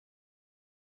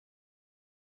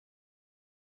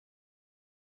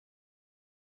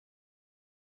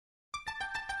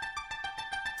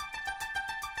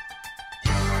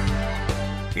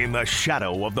In the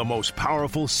shadow of the most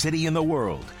powerful city in the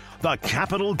world, the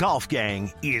Capital Golf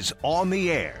Gang is on the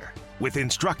air with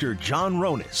instructor John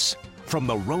Ronis from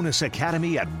the Ronis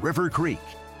Academy at River Creek,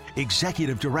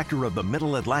 Executive Director of the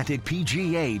Middle Atlantic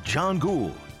PGA John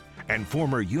Gould, and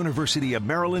former University of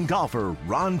Maryland golfer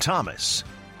Ron Thomas.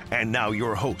 And now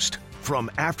your host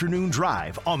from Afternoon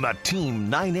Drive on the Team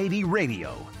 980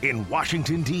 Radio in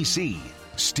Washington, D.C.,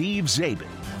 Steve Zabin.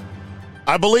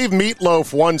 I believe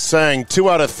Meatloaf once sang 2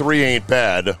 out of 3 ain't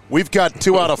bad. We've got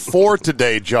 2 out of 4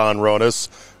 today, John Ronis.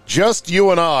 Just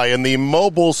you and I in the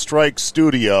Mobile Strike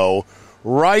studio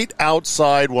right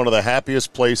outside one of the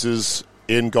happiest places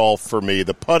in golf for me,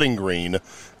 the putting green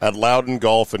at Loudon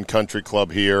Golf and Country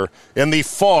Club here in the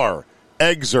far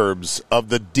exurbs of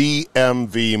the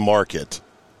DMV market.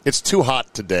 It's too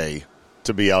hot today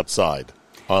to be outside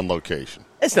on location.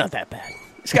 It's not that bad.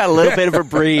 It's got a little bit of a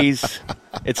breeze.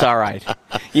 It's all right.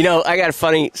 You know, I got a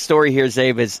funny story here,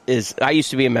 Zabe, is I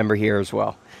used to be a member here as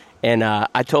well. And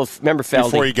I told member Feldman.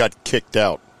 Before you got kicked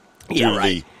out due to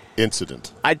right. the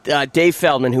incident. Dave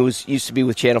Feldman, who used to be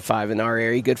with Channel 5 in our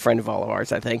area, a good friend of all of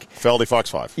ours, I think. Feldy Fox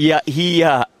 5.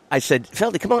 Yeah, I said,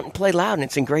 Feldy, come out and play Loudon.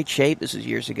 It's in great shape. This was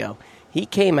years ago. He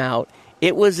came out.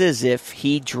 It was as if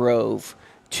he drove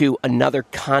to another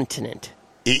continent.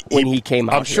 When he came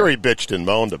out I'm sure he bitched and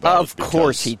moaned about it. Of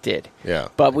course he did. Yeah,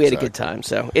 but we had a good time,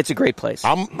 so it's a great place.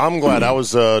 I'm glad. I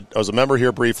was a member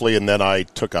here briefly, and then I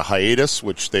took a hiatus,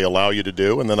 which they allow you to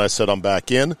do, and then I said I'm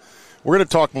back in. We're going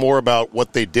to talk more about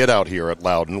what they did out here at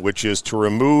Loudon, which is to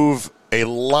remove a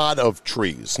lot of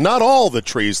trees. Not all the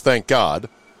trees, thank God,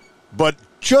 but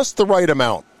just the right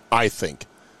amount, I think.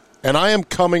 And I am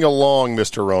coming along,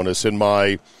 Mr. Ronis, in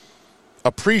my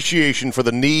appreciation for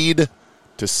the need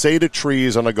to say to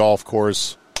trees on a golf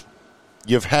course,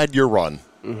 you've had your run,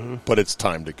 but it's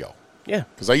time to go. Yeah.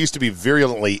 Because I used to be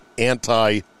virulently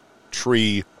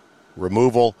anti-tree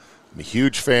removal. I'm a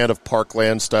huge fan of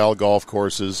parkland-style golf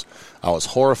courses. I was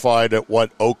horrified at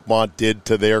what Oakmont did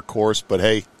to their course, but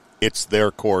hey, it's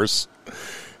their course.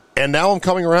 And now I'm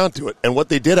coming around to it. And what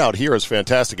they did out here is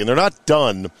fantastic. And they're not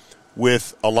done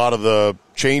with a lot of the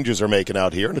changes they're making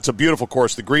out here. And it's a beautiful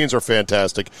course. The greens are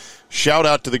fantastic. Shout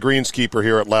out to the greenskeeper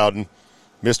here at Loudon,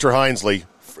 Mr. Hinesley,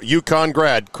 UConn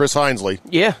grad, Chris Hinesley.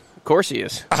 Yeah, of course he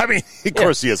is. I mean, of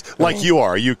course he is. Like you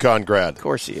are, a UConn grad. Of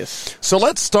course he is. So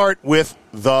let's start with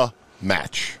the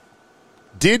match.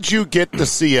 Did you get to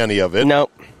see any of it? No.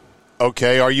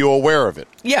 Okay, are you aware of it?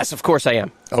 Yes, of course I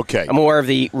am. Okay. I'm aware of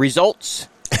the results,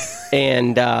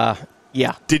 and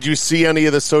yeah. Did you see any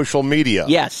of the social media?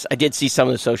 Yes, I did see some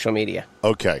of the social media.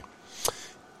 Okay.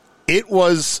 It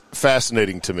was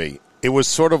fascinating to me. It was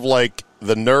sort of like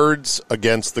the nerds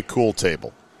against the cool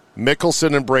table.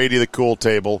 Mickelson and Brady, the cool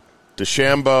table.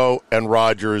 DeChambeau and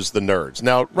Rogers, the nerds.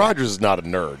 Now, Rogers is not a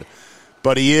nerd,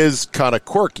 but he is kind of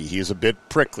quirky. He's a bit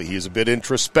prickly. He's a bit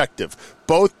introspective.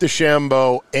 Both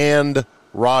DeChambeau and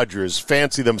Rogers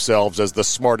fancy themselves as the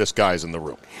smartest guys in the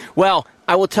room. Well,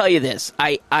 I will tell you this.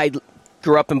 I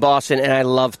grew up in Boston, and I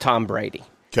love Tom Brady.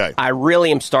 Okay. I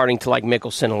really am starting to like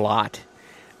Mickelson a lot.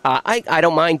 I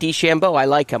don't mind DeChambeau. I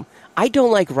like him. I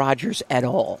don't like Rogers at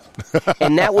all.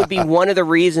 And that would be one of the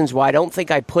reasons why I don't think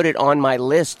I put it on my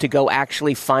list to go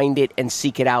actually find it and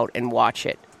seek it out and watch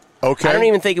it. Okay. I don't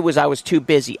even think it was I was too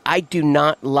busy. I do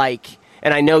not like,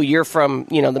 and I know you're from,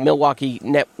 the Milwaukee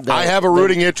net. I have a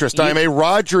rooting interest. I am a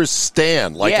Rogers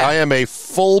stan. I am a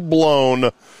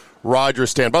full-blown Rogers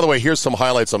stan. By the way, here's some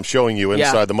highlights I'm showing you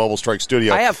inside the Mobile Strike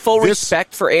studio. I have full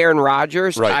respect for Aaron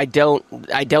Rodgers. Right. I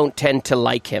don't tend to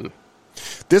like him.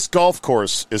 This golf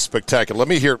course is spectacular. Let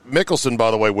me hear. Mickelson,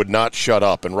 by the way, would not shut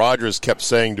up, and Rogers kept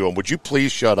saying to him, would you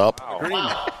please shut up?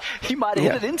 Wow. He might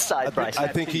have hit it inside, Bryce. I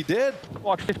think he did.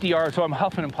 Walked 50 yards, so I'm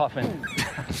huffing and puffing.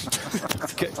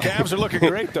 Calves are looking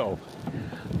great, though.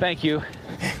 Thank you.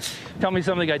 Tell me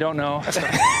something I don't know.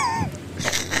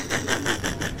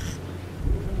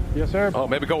 Yes, sir. Oh,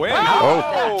 maybe go in.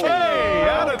 Oh. Okay,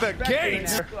 out of the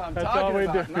gates. That's all we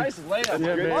do. Nice layup.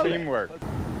 Yeah, teamwork.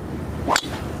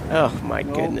 Oh, my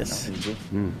goodness.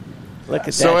 Look at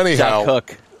that. So anyhow,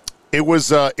 Hook. It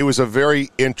was a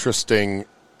very interesting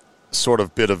sort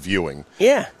of bit of viewing.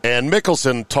 Yeah. And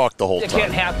Mickelson talked the whole It time.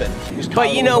 can't happen.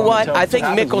 But you know what? I think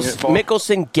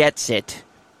Mickelson gets it,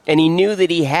 and he knew that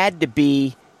he had to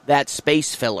be that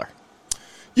space filler.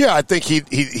 Yeah, I think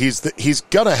he's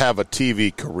going to have a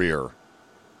TV career,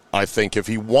 I think, if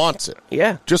he wants it.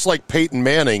 Yeah. Just like Peyton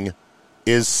Manning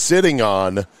is sitting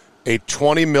on a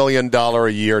 $20 million a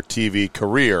year TV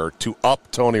career to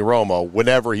up Tony Romo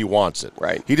whenever he wants it.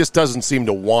 Right. He just doesn't seem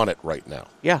to want it right now.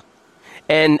 Yeah.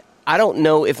 And I don't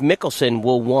know if Mickelson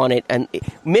will want it. And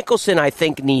Mickelson, I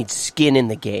think, needs skin in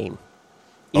the game.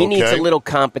 He needs a little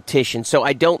competition. So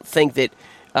I don't think that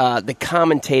the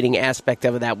commentating aspect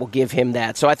of that will give him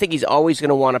that. So I think he's always going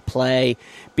to want to play,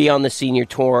 be on the senior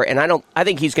tour, and I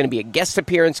think he's going to be a guest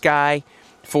appearance guy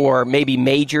for maybe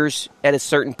majors at a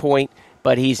certain point,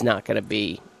 but he's not going to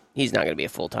be a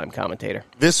full-time commentator.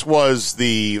 This was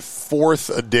the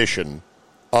 4th edition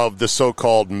of the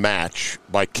so-called match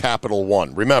by Capital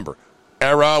One. Remember,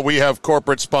 we have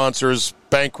corporate sponsors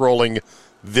bankrolling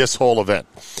this whole event.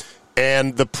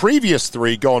 And the previous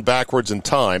 3, going backwards in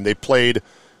time, they played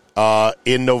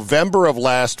in November of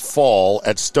last fall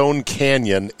at Stone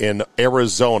Canyon in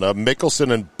Arizona.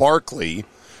 Mickelson and Barkley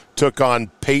took on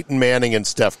Peyton Manning and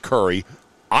Steph Curry.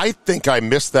 I think I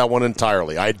missed that one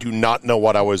entirely. I do not know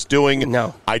what I was doing.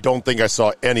 No. I don't think I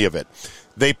saw any of it.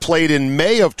 They played in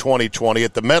May of 2020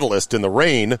 at the Medalist in the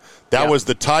rain. That was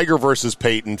the Tiger versus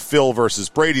Peyton, Phil versus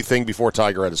Brady thing before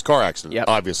Tiger had his car accident,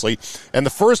 obviously. And the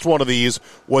first one of these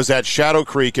was at Shadow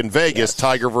Creek in Vegas,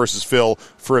 Tiger versus Phil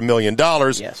for $1 million.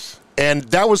 Yes. And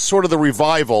that was sort of the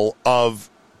revival of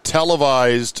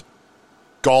televised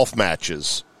golf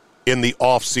matches in the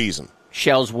off-season.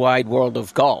 Shell's Wide World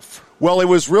of Golf. Well, it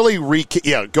was really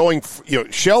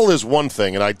Shell is one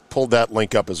thing, and I pulled that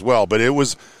link up as well, but it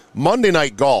was Monday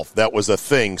Night Golf that was a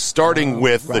thing, starting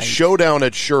with the Showdown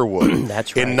at Sherwood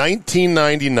That's right. in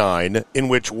 1999, in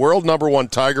which world number 1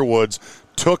 Tiger Woods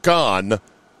took on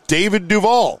David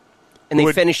Duval. And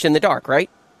they finished in the dark, right?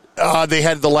 They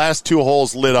had the last 2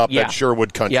 holes lit up at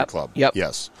Sherwood Country Club. Yep.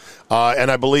 Yes. And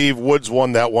I believe Woods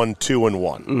won that one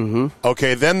 2-1. Mm-hmm.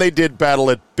 Okay, then they did battle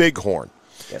at Bighorn.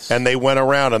 Yes. And they went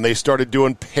around and they started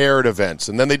doing paired events.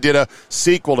 And then they did a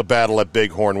sequel to Battle at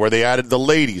Bighorn where they added the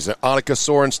ladies. Annika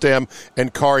Sorenstam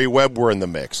and Kari Webb were in the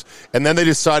mix. And then they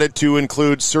decided to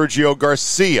include Sergio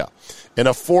Garcia in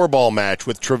a 4-ball match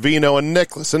with Trevino and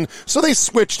Nicklaus. And so they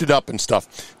switched it up and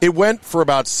stuff. It went for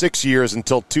about 6 years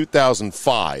until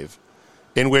 2005,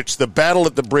 in which the Battle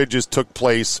at the Bridges took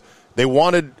place. They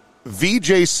wanted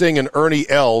Vijay Singh and Ernie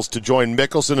Els to join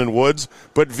Mickelson and Woods,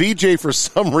 but Vijay for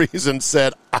some reason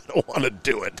said, I don't want to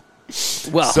do it.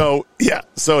 Well,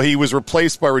 so he was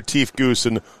replaced by Retief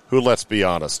Goosen, who, let's be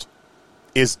honest,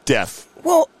 is death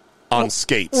on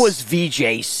skates. Was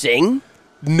Vijay Singh?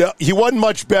 No, he wasn't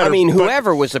much better. I mean,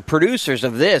 whoever was the producers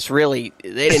of this, really,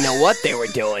 they didn't know what they were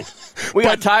doing. We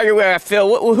got Tiger, we got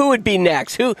Phil. Who would be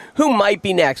next? Who might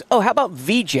be next? Oh, how about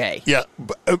VJ? Yeah,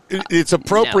 it's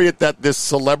appropriate that this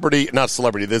this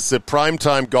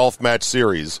primetime golf match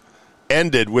series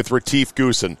ended with Retief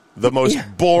Goosen, the most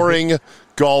boring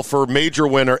golfer, major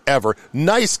winner ever.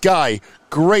 Nice guy,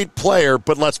 great player,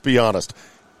 but let's be honest,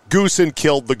 Goosen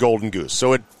killed the Golden Goose.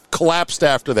 So it collapsed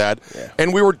after that,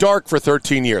 and we were dark for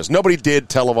 13 years. Nobody did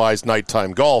televised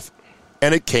nighttime golf,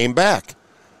 and it came back.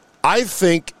 I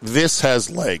think this has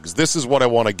legs. This is what I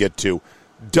want to get to.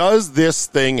 Does this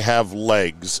thing have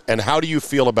legs, and how do you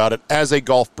feel about it as a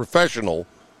golf professional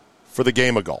for the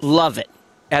game of golf? Love it.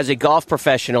 As a golf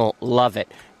professional, love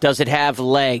it. Does it have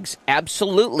legs?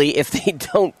 Absolutely, if they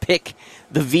don't pick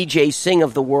the Vijay Singh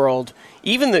of the world,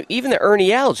 even the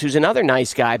Ernie Els, who's another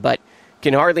nice guy, but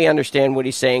can hardly understand what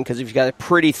he's saying because he's got a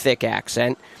pretty thick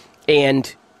accent,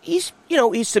 and he's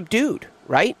subdued,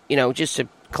 right? Just a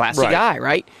classy guy,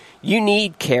 right? You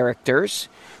need characters,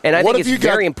 and I think it's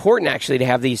very important actually to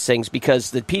have these things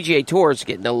because the PGA Tour is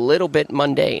getting a little bit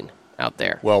mundane out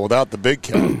there. Well, without the big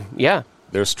cat,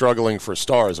 they're struggling for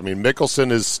stars. I mean,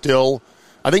 Mickelson is still.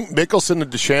 I think Mickelson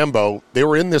and DeChambeau, they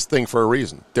were in this thing for a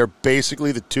reason. They're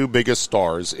basically the 2 biggest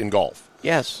stars in golf.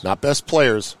 Yes, not best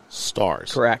players,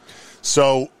 stars. Correct.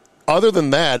 So, other than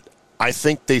that, I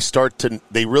think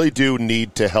they really do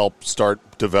need to help start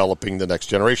developing the next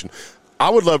generation. I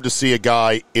would love to see a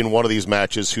guy in one of these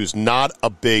matches who's not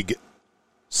a big,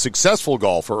 successful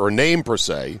golfer or name per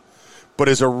se, but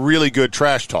is a really good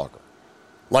trash talker.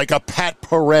 Like a Pat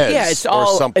Perez or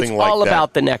something like that. It's all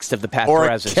about the next of the Pat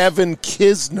Perezes. Or Kevin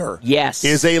Kisner. Yes.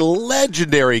 Is a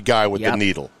legendary guy with the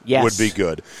needle. Yes. Would be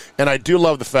good. And I do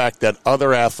love the fact that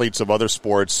other athletes of other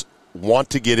sports want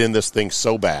to get in this thing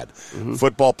so bad. Mm-hmm.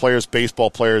 Football players, baseball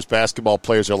players, basketball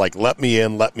players are like, let me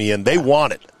in. They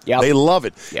want it. Yep. They love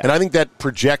it. Yep. And I think that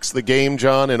projects the game,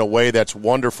 John, in a way that's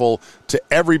wonderful to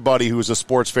everybody who's a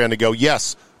sports fan to go,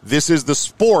 yes, this is the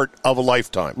sport of a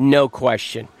lifetime. No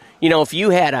question. If you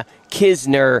had a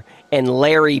Kisner and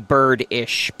Larry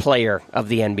Bird-ish player of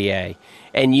the NBA,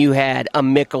 and you had a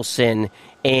Mickelson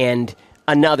and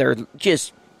another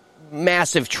just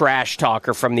massive trash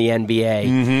talker from the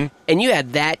NBA, and you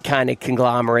had that kind of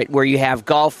conglomerate where you have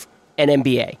golf and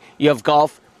NBA. You have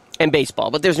golf and baseball,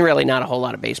 but there's really not a whole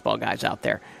lot of baseball guys out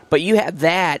there. But you have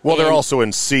that. Well, they're also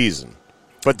in season.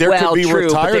 But there could be true,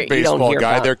 retired you don't baseball hear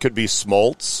guy. about- There could be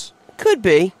Smoltz. Could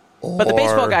be. But the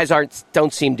baseball Or- guys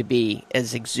don't seem to be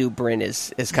as exuberant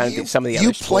as kind of some of the other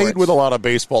You played sports. with a lot of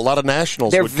baseball. A lot of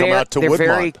nationals They're would come out to they're Woodmont.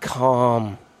 very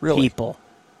calm people.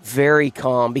 Very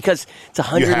calm because it's You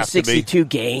have to be. 162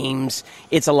 games.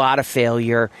 It's a lot of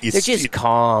failure. They're just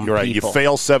calm You're right. people. You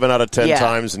fail 7 out of 10 Yeah.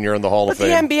 times, and you're in the Hall But of the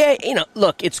Fame. NBA,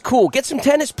 look, it's cool. Get some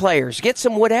tennis players, get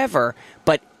some whatever,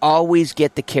 but always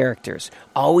get the characters.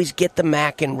 Always get the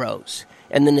McEnroes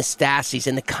and the Nastasis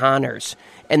and the Connors.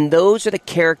 And those are the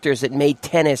characters that made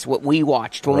tennis what we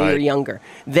watched when we Right. were younger.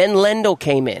 Then Lendl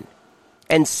came in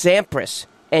and Sampras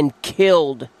and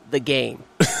killed the game,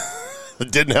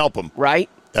 It didn't help him. right?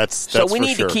 That's So we for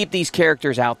need sure. to keep these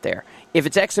characters out there. If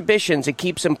it's exhibitions, it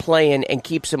keeps them playing and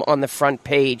keeps them on the front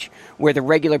page where the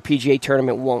regular PGA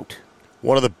tournament won't.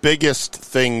 One of the biggest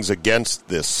things against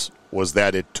this was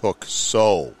that it took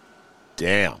so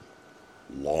damn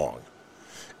long.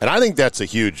 And I think that's a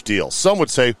huge deal. Some would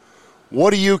say,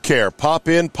 what do you care? Pop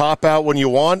in, pop out when you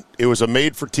want. It was a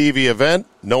made-for-TV event.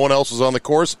 No one else was on the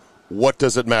course. What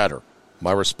does it matter?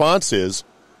 My response is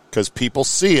because people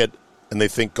see it and they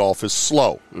think golf is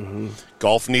slow. Mm-hmm.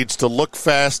 Golf needs to look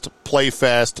fast, play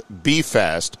fast, be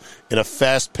fast in a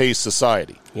fast-paced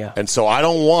society. Yeah. And so I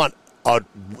don't want a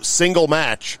single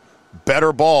match,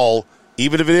 better ball,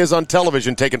 even if it is on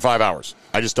television, taking 5 hours.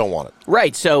 I just don't want it.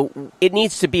 Right, so it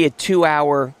needs to be a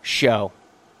 2-hour show.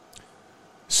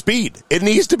 Speed. It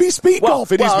needs to be speed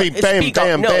golf. It needs to be it's bam, speed golf.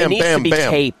 bam, No, bam, it needs bam, to be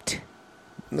bam. taped.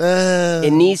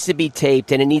 It needs to be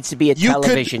taped, and it needs to be a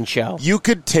television show. You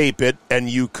could tape it, and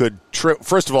you could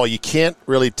first of all, you can't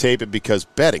really tape it because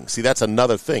betting. See, that's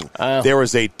another thing. There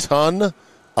was a ton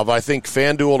of, I think,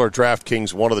 FanDuel or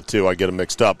DraftKings, one of the two, I get them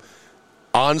mixed up,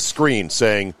 on screen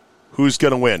saying, who's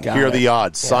going to win? Here are the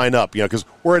odds. Yeah. Sign up. Because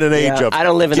we're in an age of I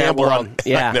don't live in that gamble world. on-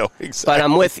 Yeah, I know, exactly. But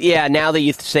I'm with. Yeah, now that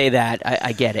you say that,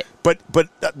 I get it. But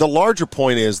the larger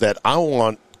point is that I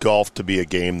want golf to be a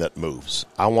game that moves.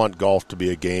 I want golf to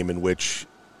be a game in which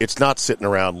it's not sitting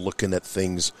around looking at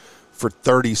things for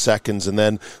 30 seconds and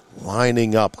then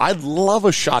lining up. I love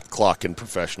a shot clock in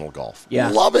professional golf. Yeah.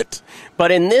 Love it.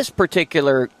 But in this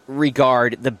particular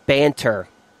regard, the banter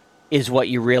is what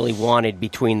you really wanted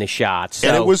between the shots. So,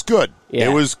 And it was good. Yeah.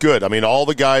 It was good. I mean, all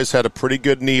the guys had a pretty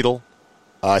good needle.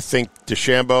 I think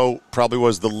DeChambeau probably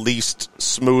was the least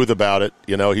smooth about it.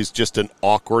 He's just an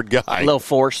awkward guy. a little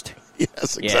forced.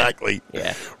 Yes, exactly.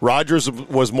 Yeah. Rogers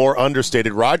was more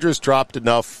understated. Rogers dropped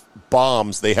enough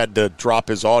bombs, they had to drop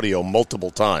his audio multiple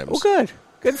times. Well, good.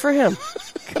 Good for him.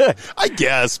 Good. I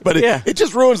guess, but Yeah. it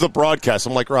just ruins the broadcast.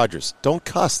 I'm like, Rogers, don't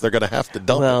cuss. They're going to have to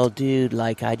dump Well, it. dude,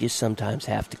 I just sometimes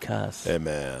have to cuss. Hey,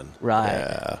 man. Right.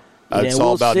 Yeah. Yeah, It's all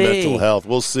we'll about see. mental health.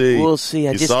 We'll see. We'll see.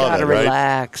 I You just saw got to that, right?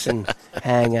 relax and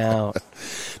hang out.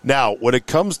 Now, when it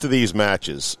comes to these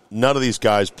matches, none of these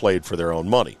guys played for their own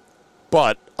money.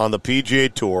 But on the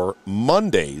PGA Tour,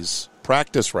 Mondays,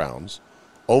 practice rounds,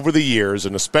 over the years,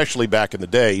 and especially back in the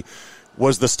day,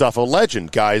 was the stuff of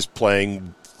legend. Guys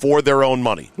playing for their own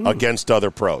money against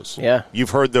other pros. Yeah.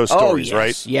 You've heard those stories, yes.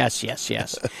 right? Yes.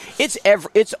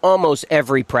 It's almost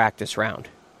every practice round.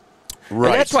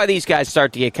 Right. And that's why these guys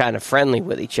start to get kind of friendly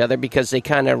with each other because they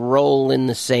kind of roll in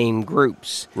the same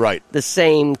groups. Right. The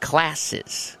same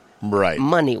classes, Right.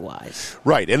 money-wise.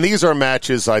 Right. And these are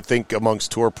matches, I think,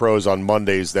 amongst tour pros on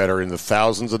Mondays that are in the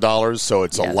thousands of dollars, so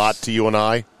it's a Yes. lot to you and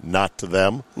I, not to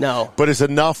them. No. But it's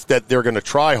enough that they're going to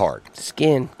try hard.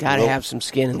 Skin. Got to Little- have some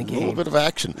skin in the A little game. bit of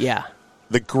action. Yeah.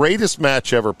 The greatest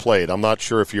match ever played, I'm not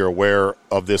sure if you're aware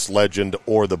of this legend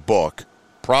or the book.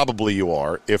 Probably you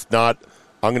are. If not,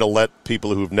 I'm going to let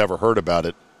people who've never heard about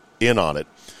it in on it.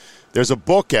 There's a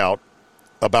book out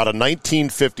about a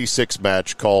 1956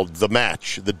 match called The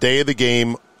Match, The Day of the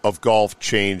Game of Golf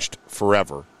Changed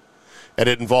Forever. And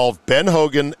it involved Ben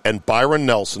Hogan and Byron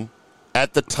Nelson,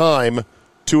 at the time,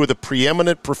 two of the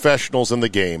preeminent professionals in the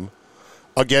game,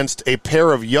 against a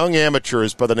pair of young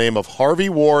amateurs by the name of Harvey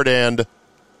Ward and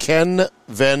Ken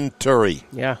Venturi.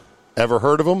 Yeah. Ever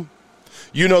heard of them?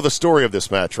 You know the story of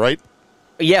this match, right?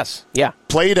 Yes. Yeah.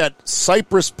 Played at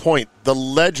Cypress Point, the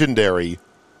legendary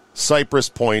Cypress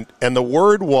Point, and the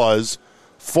word was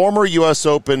former U.S.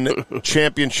 Open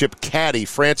championship caddy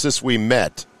Francis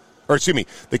Ouimet,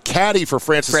 the caddy for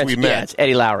Francis Ouimet. Yeah, it's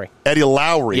Eddie Lowry. Eddie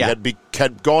Lowry Yeah.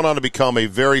 had gone on to become a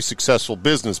very successful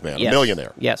businessman, Yes. a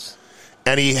millionaire. Yes.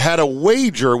 And he had a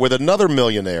wager with another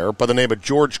millionaire by the name of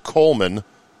George Coleman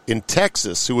in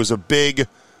Texas, who was a big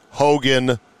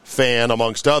Hogan fan,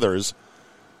 amongst others.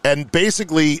 And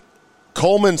basically,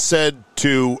 Coleman said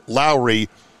to Lowry,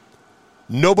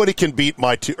 nobody can beat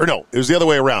my two. Or no, it was the other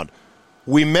way around.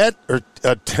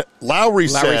 Lowry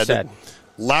said,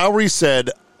 Lowry said,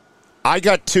 I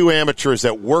got 2 amateurs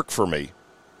that work for me.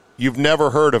 You've never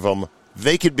heard of them.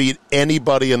 They could beat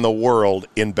anybody in the world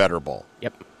in better ball.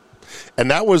 Yep.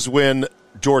 And that was when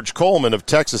George Coleman of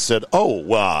Texas said,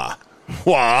 I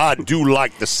do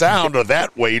like the sound of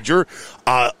that wager.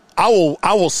 I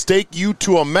will stake you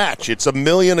to a match. It's $1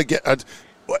 million again.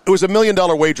 It was $1 million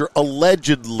wager,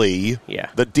 allegedly.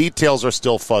 Yeah. The details are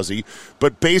still fuzzy.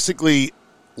 But basically,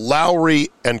 Lowry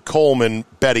and Coleman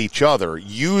bet each other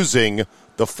using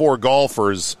the 4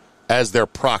 golfers as their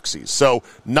proxies. So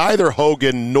neither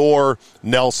Hogan nor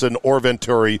Nelson or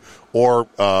Venturi or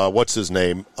what's his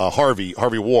name, Harvey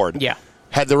Ward,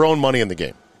 had their own money in the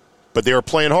game. But they were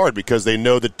playing hard because they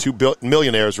know that 2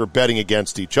 millionaires were betting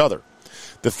against each other.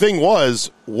 The thing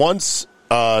was, once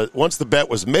the bet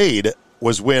was made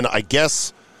was when, I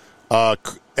guess,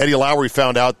 Eddie Lowry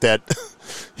found out that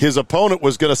his opponent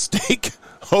was going to stake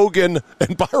Hogan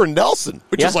and Byron Nelson,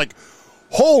 which is like,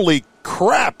 holy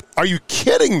crap, are you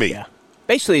kidding me? Yeah.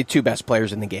 Basically the 2 best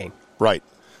players in the game. Right.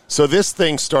 So this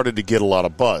thing started to get a lot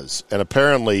of buzz, and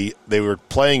apparently they were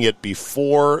playing it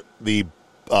before the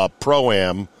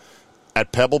Pro-Am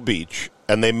at Pebble Beach,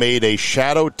 and they made a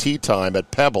shadow tee time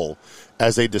at Pebble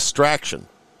as a distraction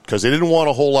because they didn't want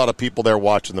a whole lot of people there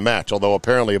watching the match, although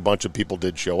apparently a bunch of people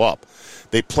did show up.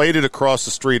 They played it across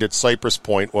the street at Cypress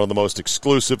Point, one of the most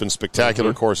exclusive and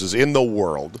spectacular courses in the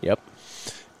world. Yep.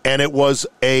 And it was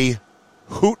a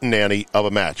hootenanny of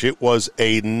a match. It was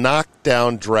a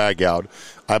knockdown drag-out.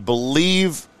 I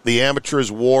believe the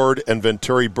amateurs Ward and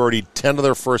Venturi birdied 10 of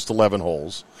their first 11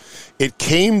 holes. It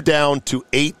came down to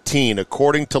 18,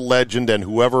 according to legend and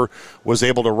whoever was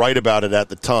able to write about it at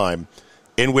the time,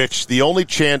 in which the only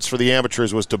chance for the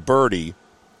amateurs was to birdie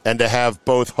and to have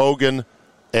both Hogan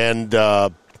and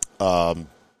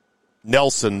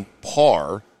Nelson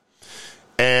par.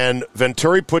 And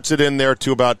Venturi puts it in there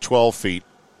to about 12 feet.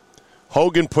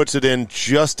 Hogan puts it in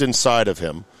just inside of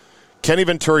him. Kenny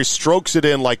Venturi strokes it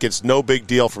in like it's no big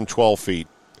deal from 12 feet.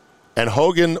 And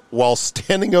Hogan, while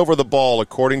standing over the ball,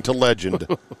 according to legend,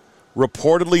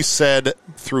 reportedly said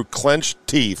through clenched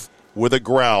teeth with a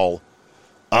growl,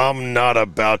 I'm not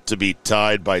about to be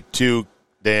tied by 2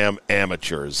 damn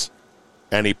amateurs.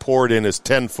 And he poured in his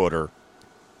 10-footer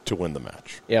to win the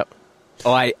match. Yep.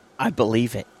 Oh, I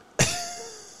believe it.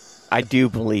 I do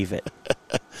believe it.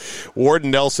 Ward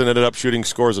and Nelson ended up shooting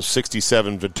scores of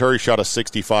 67. Venturi shot a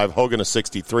 65. Hogan a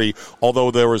 63. Although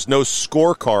there was no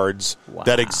scorecards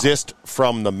that exist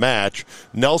from the match.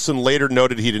 Nelson later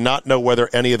noted he did not know whether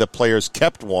any of the players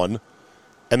kept one,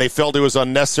 and they felt it was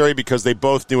unnecessary because they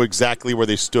both knew exactly where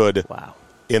they stood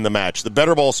in the match. The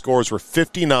better ball scores were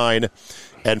 59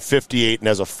 and 58, and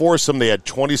as a foursome, they had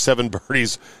 27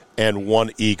 birdies and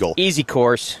 1 eagle. Easy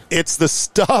course. It's the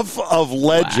stuff of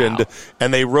legend,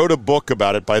 and they wrote a book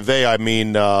about it. By they, I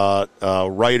mean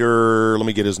writer, let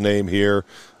me get his name here.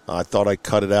 I thought I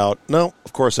cut it out. No,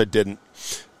 of course I didn't.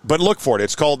 But look for it.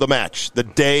 It's called The Match. The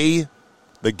day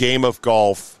the game of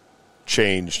golf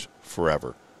changed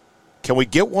forever. Can we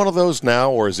get one of those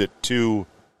now, or is it too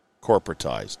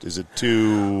corporatized? Is it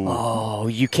too... Oh,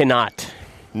 you cannot.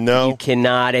 No? You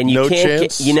cannot, and you no can't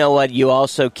chance? you know what? You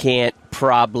also can't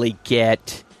probably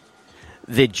get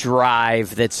the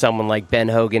drive that someone like Ben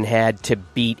Hogan had to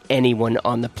beat anyone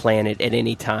on the planet at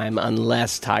any time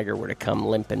unless Tiger were to come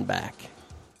limping back.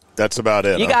 That's about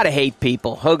it. You got to hate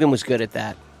people. Hogan was good at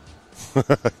that.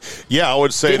 Yeah, I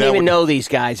would say Didn't that even know these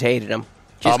guys hated him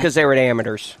just because they were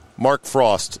amateurs. Mark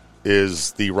Frost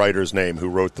is the writer's name who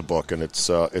wrote the book, and it's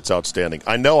outstanding.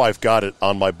 I know I've got it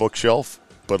on my bookshelf,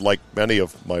 but like many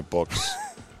of my books,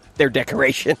 they're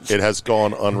decorations. It has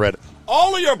gone unread.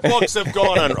 All of your books have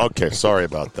gone on. Okay, sorry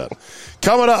about that.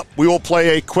 Coming up, we will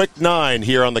play a quick 9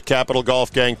 here on the Capital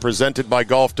Golf Gang, presented by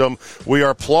Golfdom. We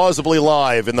are plausibly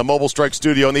live in the Mobile Strike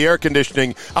studio in the air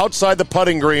conditioning outside the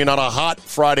putting green on a hot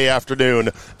Friday afternoon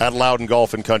at Loudon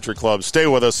Golf and Country Club. Stay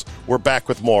with us. We're back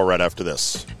with more right after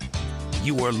this.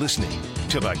 You are listening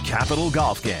to the Capital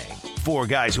Golf Gang. 4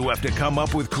 guys who have to come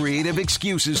up with creative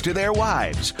excuses to their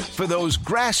wives for those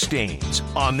grass stains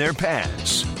on their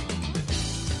pants.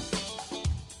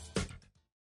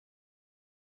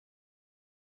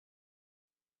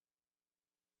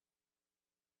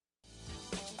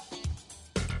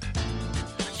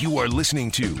 You are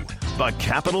listening to the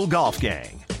Capital Golf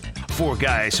Gang. 4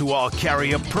 guys who all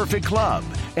carry a perfect club,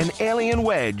 an alien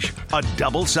wedge, a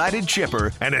double-sided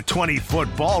chipper, and a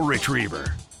 20-foot ball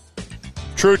retriever.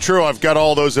 True. I've got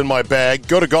all those in my bag.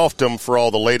 Go to Golfdom for all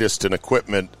the latest in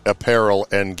equipment, apparel,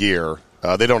 and gear.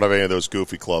 They don't have any of those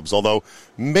goofy clubs, although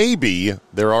maybe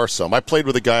there are some. I played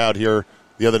with a guy out here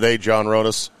the other day, John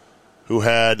Ronas, who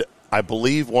had, I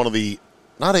believe, one of the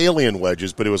not alien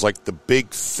wedges, but it was like the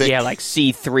big, thick. Yeah, like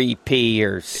C3P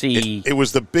or C. It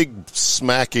was the big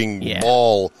smacking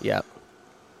ball. Yeah.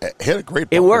 Hit a great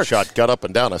bumper shot, got up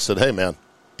and down. I said, hey, man.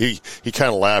 He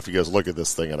kind of laughed. He goes, look at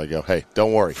this thing. And I go, hey,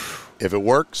 don't worry. If it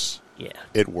works,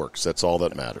 it works. That's all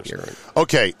that matters. Right.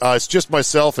 Okay, it's just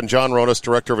myself and John Ronis,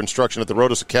 Director of Instruction at the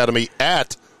Ronis Academy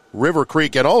at River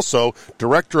Creek, and also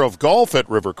Director of Golf at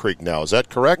River Creek now. Is that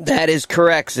correct? That is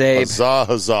correct, Zabe.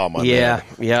 Huzzah, my man.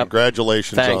 Yeah.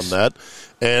 Congratulations Thanks. on that.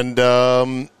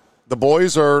 And the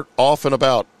boys are off and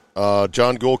about.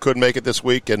 John Gould couldn't make it this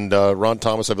week, and Ron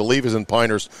Thomas, I believe, is in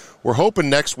Pinehurst. We're hoping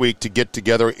next week to get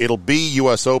together. It'll be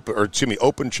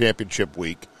Open Championship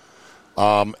week,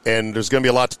 and there's going to be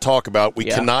a lot to talk about. We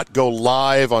cannot go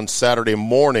live on Saturday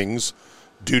mornings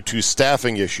due to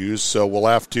staffing issues, so we'll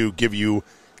have to give you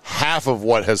half of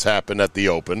what has happened at the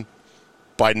Open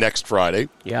by next Friday.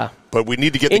 Yeah. But we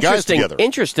need to get the guys together.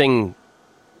 Interesting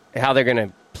how they're going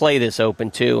to play this Open,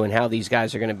 too, and how these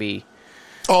guys are going to be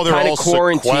they're all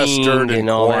quarantined and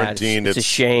all quarantined. That. It's a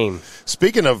shame.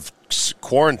 Speaking of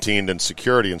quarantined and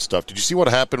security and stuff, did you see what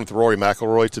happened with Rory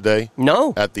McIlroy today?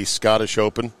 No. At the Scottish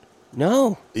Open?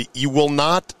 No. You will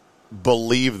not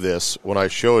believe this when I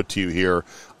show it to you here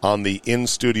on the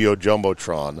in-studio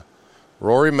Jumbotron.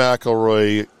 Rory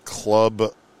McIlroy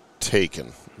club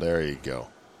taken. There you go.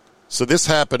 So this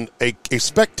happened. A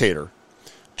spectator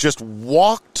just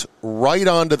walked right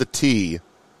onto the tee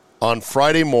on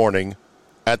Friday morning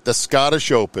at the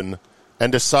Scottish Open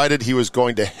and decided he was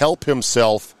going to help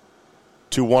himself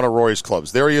to one of Rory's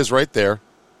clubs. There he is right there.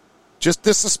 Just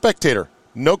this is a spectator.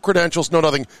 No credentials, no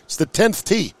nothing. It's the 10th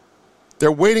tee.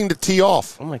 They're waiting to tee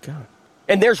off. Oh, my God.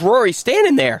 And there's Rory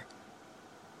standing there.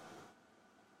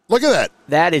 Look at that.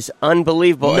 That is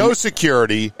unbelievable. No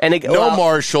security, no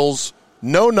marshals,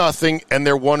 no nothing, and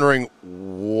they're wondering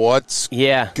what's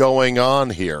going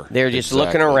on here. They're just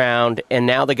looking around, and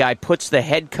now the guy puts the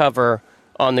head cover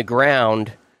on the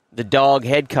ground, the dog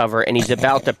head cover, and he's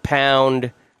about to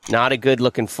pound. Not a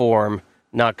good-looking form.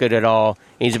 Not good at all.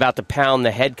 He's about to pound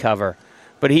the head cover.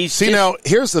 But now,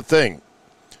 here's the thing.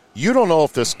 You don't know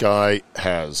if this guy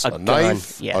has a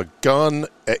knife, a gun.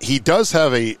 He does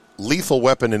have a lethal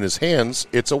weapon in his hands.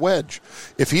 It's a wedge.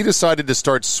 If he decided to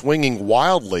start swinging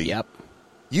wildly,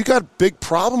 you got big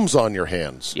problems on your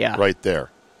hands right there.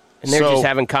 And they're just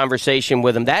having conversation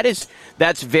with him. That's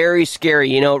very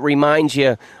scary. You know, it reminds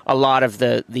you a lot of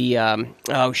the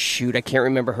I can't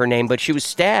remember her name, but she was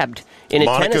stabbed in a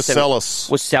Monica tennis. Seles.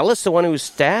 Was Seles the one who was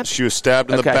stabbed? She was stabbed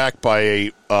in the back by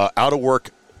a out-of-work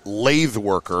lathe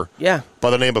worker by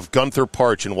the name of Gunther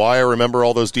Parch. And why I remember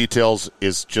all those details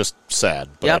is just sad,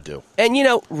 but I do. And, you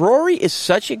know, Rory is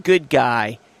such a good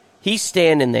guy. He's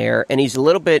standing there, and he's a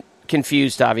little bit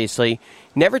confused, obviously.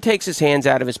 Never takes his hands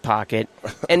out of his pocket.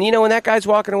 And, you know, when that guy's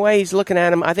walking away, he's looking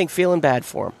at him, I think, feeling bad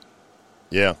for him.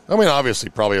 Yeah. I mean, obviously,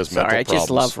 probably has mental problems. I just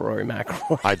love Rory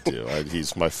McIlroy. I do.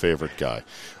 He's my favorite guy.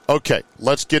 Okay,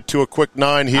 let's get to a quick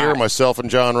 9 here. Right. Myself and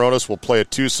John Ronis will play a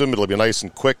twosome. It'll be nice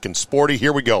and quick and sporty.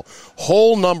 Here we go.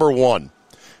 Hole number 1.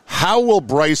 How will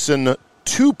Bryson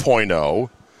 2.0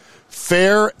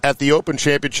 fare at the Open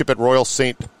Championship at Royal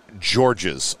St.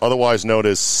 George's, otherwise known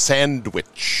as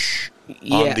Sandwich,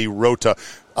 on the Rota?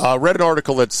 Read an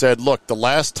article that said, look, the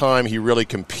last time he really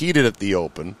competed at the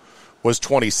Open was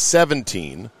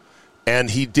 2017,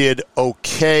 and he did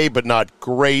okay but not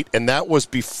great, and that was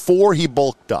before he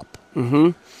bulked up.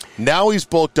 Mm-hmm. Now he's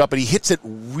bulked up, and he hits it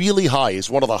really high. He's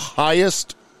one of the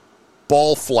highest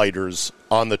ball flighters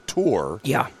on the tour,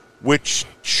 which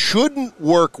shouldn't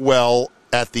work well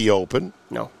at the Open.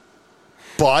 No.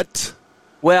 But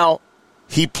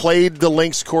he played the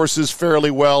links courses fairly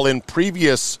well in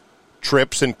previous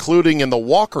trips, including in the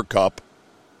Walker Cup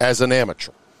as an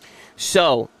amateur.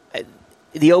 So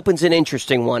the Open's an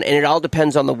interesting one, and it all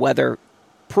depends on the weather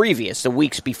the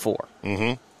weeks before.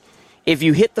 Mm-hmm. If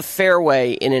you hit the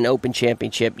fairway in an Open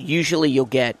Championship, usually you'll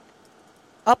get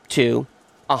up to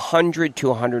 100 to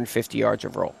 150 yards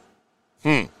of roll.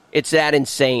 It's that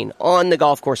insane on the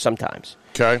golf course sometimes.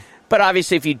 Okay. But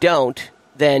obviously if you don't,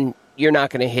 then you're not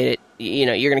going to hit it. You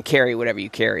know, you're going to carry whatever you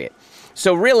carry it.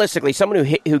 So realistically, someone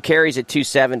who carries at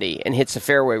 270 and hits the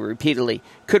fairway repeatedly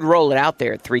could roll it out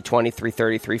there at 320,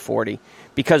 330, 340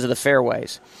 because of the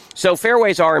fairways. So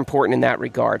fairways are important in that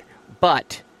regard.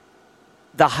 But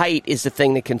the height is the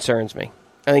thing that concerns me.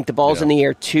 I think the ball's in the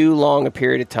air too long a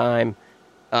period of time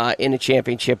in a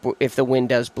championship. If the wind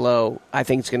does blow, I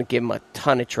think it's going to give him a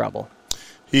ton of trouble.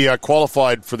 He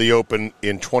qualified for the Open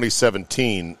in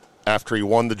 2017 after he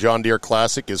won the John Deere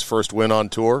Classic, his first win on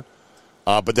tour.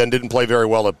 But then didn't play very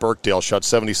well at Birkdale, shot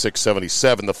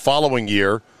 76-77. The following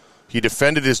year, he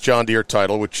defended his John Deere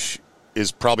title, which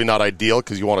is probably not ideal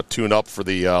because you want to tune up for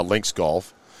the links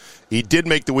golf. He did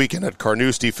make the weekend at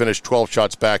Carnoustie, finished 12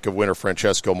 shots back of winner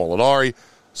Francesco Molinari,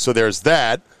 so there's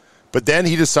that. But then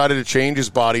he decided to change his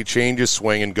body, change his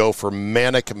swing, and go for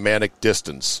manic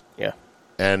distance. Yeah.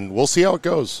 And we'll see how it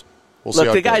goes.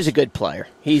 Look, the guy's a good player.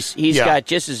 He's got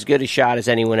just as good a shot as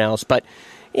anyone else. But,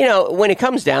 when it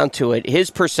comes down to it, his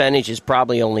percentage is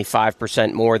probably only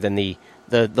 5% more than the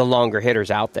longer hitters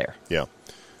out there. Yeah.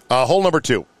 Hole number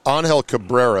 2. Angel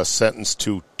Cabrera sentenced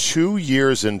to 2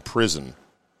 years in prison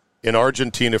in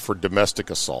Argentina for domestic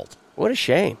assault. What a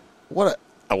shame. What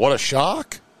a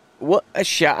shock. What a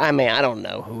shock. I mean, I don't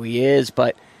know who he is,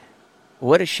 but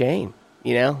what a shame,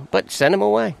 But send him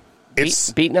away.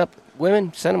 Beating up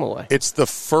women, send him away. It's the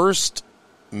first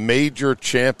major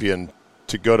champion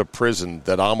to go to prison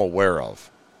that I'm aware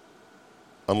of,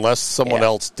 unless someone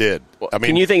else did. I mean,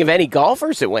 can you think of any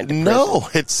golfers that went to prison? No,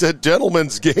 it's a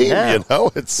gentleman's game,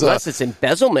 It's unless it's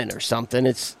embezzlement or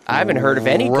something. I haven't heard of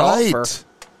any golfer.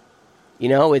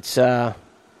 It's...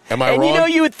 Am I wrong?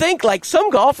 You would think like some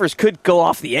golfers could go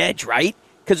off the edge, right?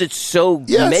 Because it's so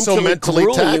mentally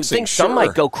grueling. Taxing, you'd think some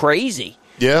might go crazy.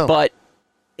 Yeah. But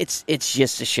it's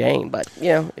just a shame. But,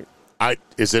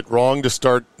 is it wrong to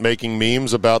start making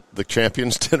memes about the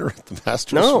Champions Dinner at the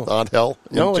Masters with Angel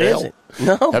in jail? It isn't.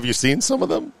 No. Have you seen some of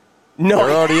them? No,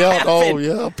 they're already out. Oh,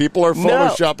 yeah. People are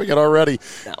photoshopping it already.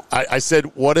 No. I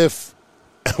said, what if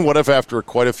after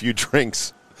quite a few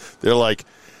drinks, they're like,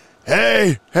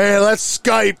 Hey, let's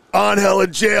Skype Angel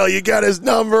in jail. You got his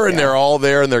number. And they're all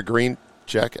there in their green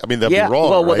jacket. I mean, that'd be wrong,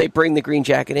 well, will right? they bring the green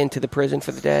jacket into the prison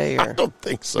for the day? Or I don't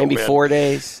think so, maybe man. 4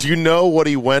 days. Do you know what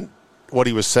he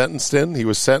was sentenced in? He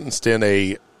was sentenced in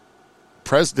a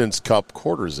President's Cup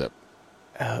quarter zip.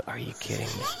 Are you kidding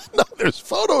me? No, there's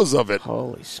photos of it.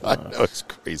 Holy smokes. I know, it's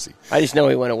crazy. I just know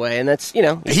he went away, and that's, he's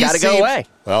got to go away.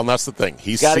 Well, and that's the thing.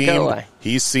 He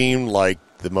seemed like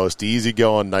the most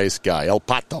easygoing, nice guy. El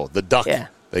Pato, the duck. Yeah.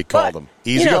 They called him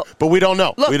easy, but we don't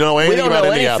know. Look, we don't know anything about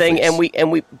any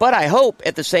athletes. But I hope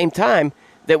at the same time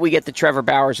that we get the Trevor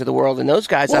Bauers of the world and those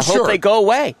guys. Well, I hope they go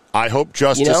away. I hope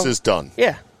justice is done.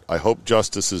 Yeah, I hope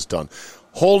justice is done.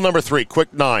 Hole number 3,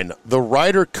 quick 9. The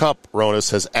Ryder Cup,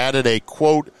 Ronas, has added a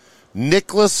quote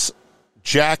Nicholas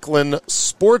Jacklin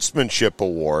Sportsmanship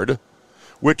Award,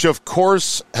 which of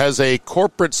course has a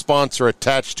corporate sponsor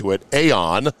attached to it,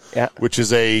 Aon, which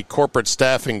is a corporate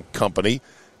staffing company.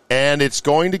 And it's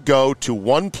going to go to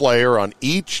one player on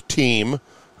each team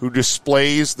who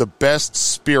displays the best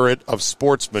spirit of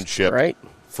sportsmanship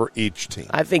for each team.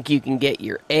 I think you can get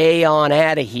your Aon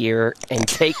out of here and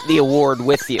take the award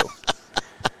with you.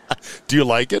 Do you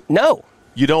like it? No.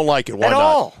 You don't like it? Why not? At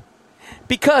all.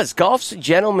 Because golf's a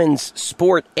gentleman's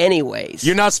sport anyways.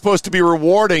 You're not supposed to be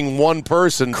rewarding one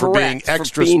person for being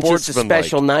extra sportsmanlike. Just a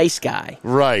special nice guy.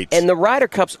 Right. And the Ryder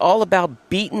Cup's all about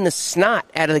beating the snot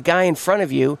out of the guy in front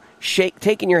of you,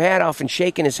 taking your hat off and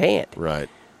shaking his hand. Right.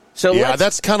 So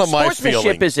that's kind of my feeling.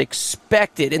 Sportsmanship is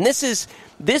expected, and this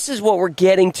is what we're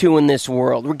getting to in this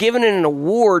world. We're giving an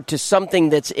award to something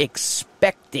that's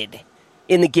expected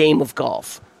in the game of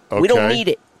golf. Okay. We don't need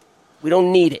it. We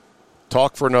don't need it.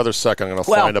 Talk for another second. I'm going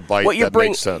to find a bite that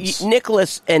makes sense.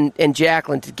 Nicholas and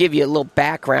Jacklin, to give you a little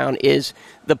background, is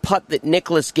the putt that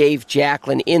Nicholas gave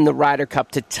Jacklin in the Ryder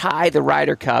Cup to tie the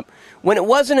Ryder Cup. When it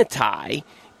wasn't a tie,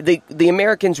 the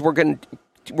Americans were going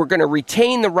to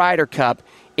retain the Ryder Cup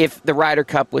if the Ryder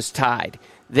Cup was tied.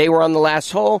 They were on the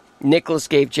last hole. Nicholas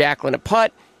gave Jacklin a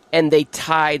putt, and they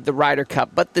tied the Ryder Cup.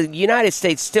 But the United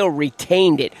States still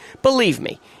retained it. Believe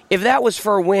me. If that was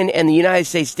for a win and the United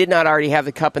States did not already have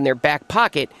the cup in their back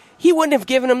pocket, he wouldn't have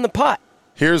given him the putt.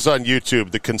 Here's on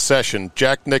YouTube the concession.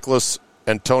 Jack Nicklaus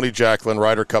and Tony Jacklin,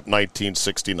 Ryder Cup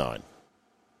 1969.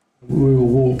 We were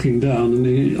walking down and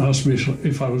he asked me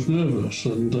if I was nervous.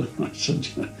 And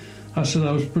I said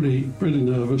I was pretty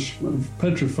nervous,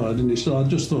 petrified. And he said, I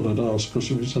just thought I'd ask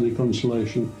because if it's any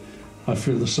consolation, I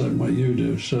feel the same way you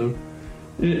do. So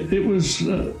it was...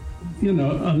 an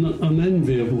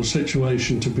unenviable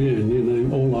situation to be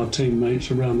in. All our teammates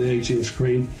around the 18th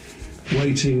green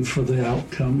waiting for the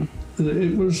outcome.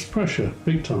 It was pressure,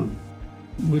 big time.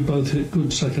 We both hit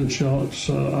good second shots.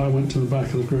 I went to the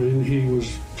back of the green. He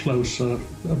was closer,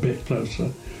 a bit closer.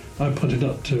 I put it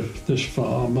up to this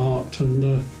far marked,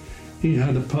 and he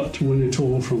had a putt to win it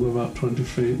all from about 20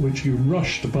 feet, which he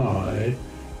rushed by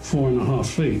 4.5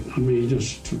 feet. I mean,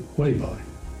 just way by.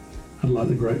 And like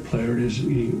the great player it is,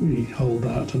 he held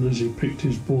that, and as he picked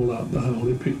his ball out the hole,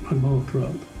 he picked my marker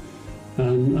up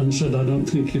and said, I don't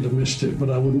think he'd have missed it,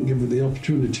 but I wouldn't give it the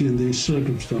opportunity in these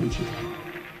circumstances.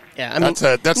 Yeah, I mean,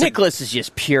 Nicholas is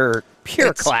just pure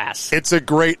Pure class. It's a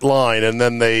great line, and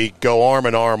then they go arm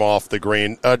in arm off the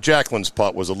green. Jacqueline's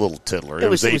putt was a little tiddler. It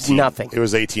was 18, it was nothing. It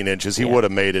was 18 inches. He would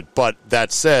have made it. But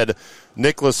that said,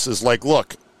 Nicklaus is like,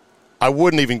 look, I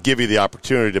wouldn't even give you the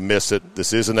opportunity to miss it.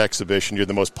 This is an exhibition. You're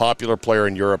the most popular player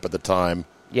in Europe at the time.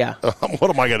 Yeah.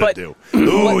 What am I going to do?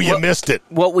 Ooh, you missed it.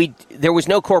 There was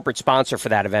no corporate sponsor for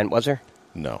that event, was there?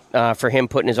 No. For him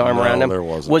putting his arm around him? There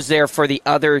wasn't. Was there for the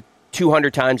other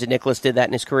 200 times that Nicklaus did that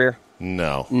in his career?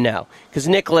 No. No. Because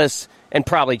Nicklaus, and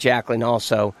probably Jacqueline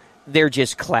also, they're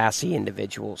just classy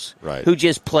individuals. Right. Who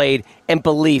just played. And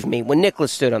believe me, when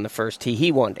Nicklaus stood on the first tee,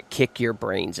 he wanted to kick your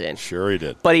brains in. Sure he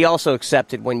did. But he also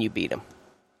accepted when you beat him.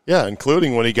 Yeah,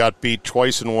 including when he got beat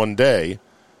twice in one day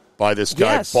by this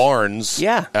guy Barnes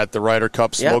at the Ryder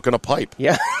Cup smoking a pipe.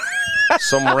 Yeah.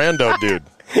 Some rando dude.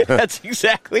 That's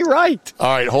exactly right. All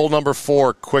right, hole number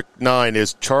 4, quick 9,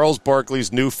 is Charles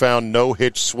Barkley's newfound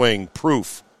no-hitch swing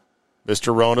proof,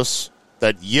 Mr. Ronis,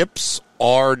 that yips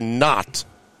are not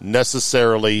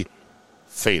necessarily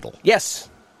fatal. Yes.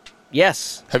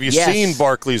 Have you seen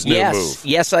Barkley's new move?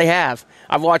 Yes, I have.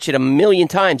 I've watched it a million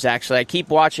times, actually. I keep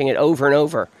watching it over and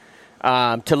over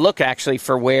to look, actually,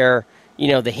 for where,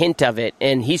 the hint of it,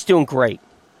 and he's doing great.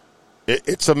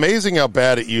 It's amazing how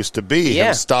bad it used to be,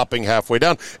 him stopping halfway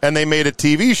down. And they made a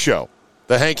TV show,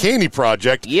 the Hank Haney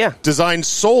Project, designed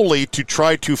solely to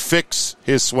try to fix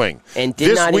his swing. And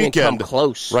did not even come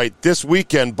close. Right. This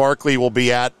weekend, Barkley will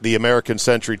be at the American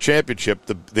Century Championship,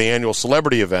 the annual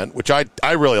celebrity event, which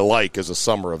I really like as a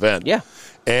summer event. Yeah.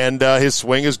 And his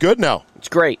swing is good now. It's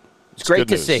great. It's great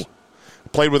to see. I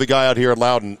played with a guy out here at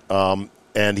Loudon,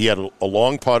 and he had a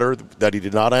long putter that he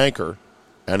did not anchor,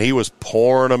 and he was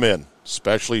pouring them in,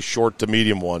 especially short to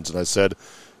medium ones. And I said,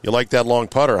 you like that long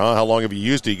putter, huh? How long have you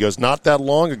used it? He goes, not that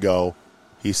long ago.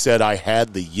 He said, I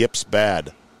had the yips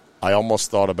bad. I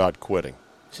almost thought about quitting.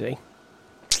 See?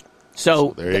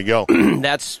 So there you go.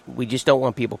 We just don't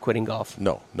want people quitting golf.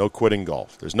 No quitting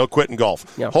golf. There's no quitting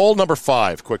golf. No. Hole number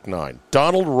 5, quick 9.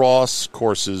 Donald Ross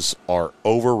courses are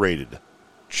overrated.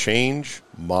 Change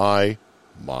my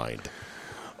mind.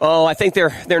 Oh, I think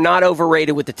they're not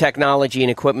overrated with the technology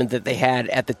and equipment that they had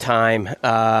at the time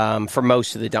for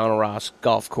most of the Donald Ross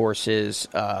golf courses,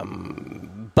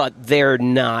 but they're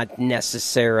not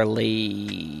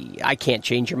necessarily. I can't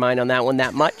change your mind on that one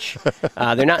that much.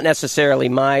 They're not necessarily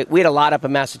we had a lot up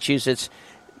in Massachusetts.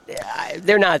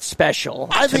 They're not special.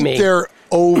 I to think me. they're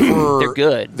over. They're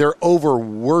good. They're over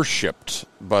worshipped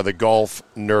by the golf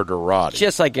nerderati.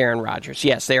 Just like Aaron Rodgers.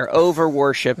 Yes, they are over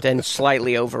worshipped and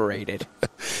slightly overrated.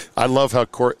 I love how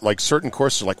certain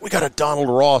courses are like, we got a Donald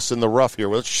Ross in the rough here.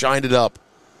 Let's shine it up.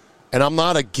 And I'm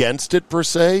not against it per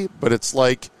se, but it's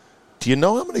like, do you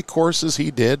know how many courses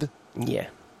he did? Yeah.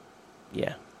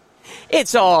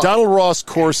 It's all Donald Ross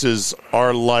courses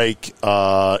are like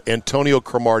Antonio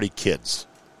Cromartie kids.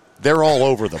 They're all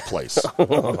over the place.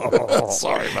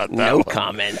 Sorry about that. No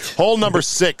comment. Hole number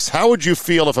 6. How would you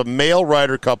feel if a male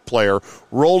Ryder Cup player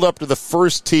rolled up to the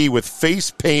first tee with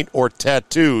face paint or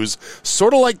tattoos,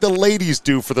 sort of like the ladies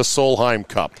do for the Solheim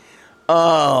Cup?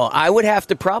 Oh, I would have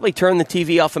to probably turn the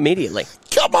TV off immediately.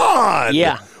 Come on!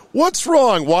 Yeah. What's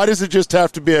wrong? Why does it just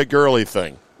have to be a girly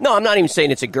thing? No, I'm not even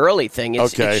saying it's a girly thing.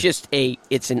 It's just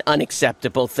it's an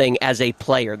unacceptable thing as a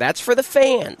player. That's for the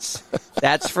fans.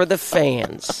 That's for the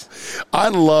fans. I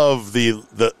love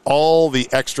all the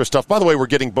extra stuff. By the way, we're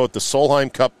getting both the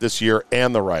Solheim Cup this year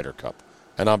and the Ryder Cup,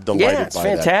 and I'm delighted by that. Yeah,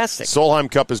 it's fantastic.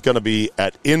 Solheim Cup is going to be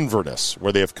at Inverness,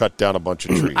 where they have cut down a bunch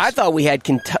of trees. I thought we had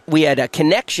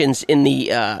connections in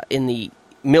the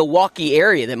Milwaukee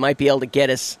area that might be able to get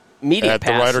us media passes.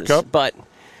 At the Ryder Cup? But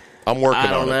I'm working on it.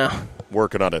 I don't know.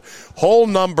 Working on it. Hole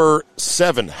number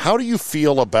 7. How do you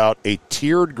feel about a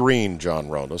tiered green, John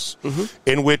Ronis,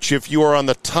 in which if you are on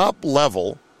the top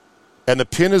level and the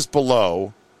pin is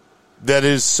below, that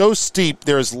is so steep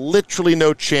there is literally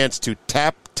no chance to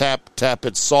tap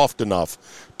it soft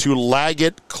enough to lag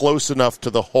it close enough to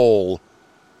the hole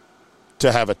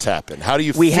to have a tap in? How do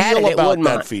you feel about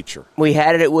that feature? We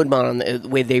had it at Woodmont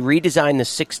where they redesigned the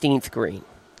 16th green.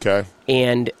 Okay.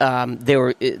 And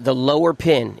the lower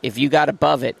pin, if you got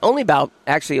above it, only about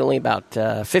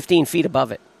 15 feet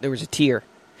above it, there was a tier.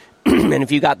 And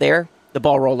if you got there, the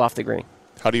ball rolled off the green.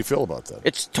 How do you feel about that?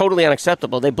 It's totally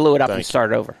unacceptable. They blew it up and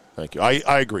started over. Thank you.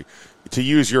 I agree. To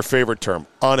use your favorite term,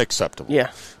 unacceptable. Yeah.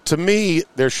 To me,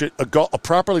 a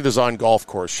properly designed golf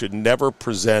course should never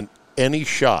present any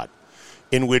shot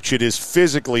in which it is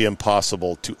physically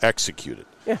impossible to execute it.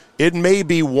 Yeah. It may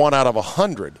be 1 out of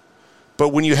 100. But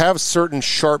when you have certain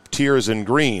sharp tiers and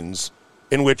greens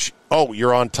in which,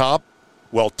 you're on top,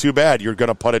 well, too bad. You're going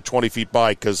to putt it 20 feet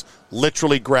by because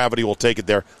literally gravity will take it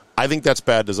there. I think that's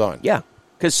bad design. Yeah,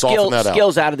 because Soften that out.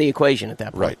 skill's out of the equation at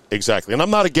that point. Right, exactly. And I'm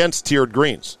not against tiered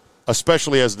greens,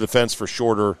 especially as a defense for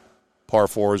shorter par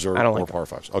 4s or par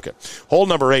 5s. Okay. Hole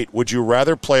number 8, would you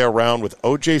rather play around with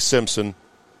O.J. Simpson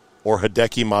or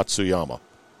Hideki Matsuyama?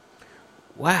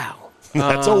 Wow.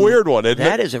 That's a weird one, isn't it?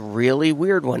 That is a really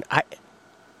weird one.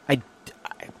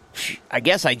 I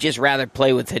guess I'd just rather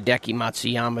play with Hideki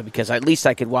Matsuyama because at least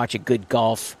I could watch a good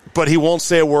golf. But he won't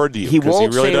say a word to you because he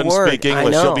really doesn't speak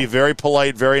English. He'll be very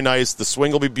polite, very nice. The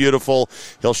swing will be beautiful.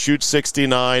 He'll shoot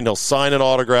 69. He'll sign an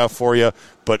autograph for you.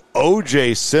 But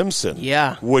O.J. Simpson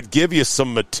would give you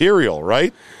some material,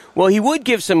 right? Well, he would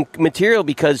give some material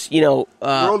because,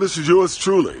 Girl, this is yours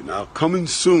truly. Now, coming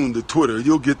soon to Twitter,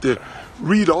 you'll get to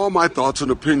read all my thoughts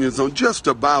and opinions on just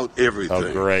about everything.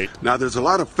 Oh, great. Now, there's a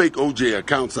lot of fake OJ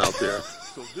accounts out there.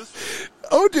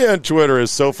 OJ on Twitter is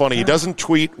so funny. He doesn't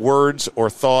tweet words or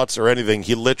thoughts or anything.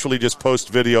 He literally just posts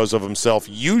videos of himself,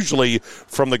 usually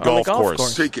from the golf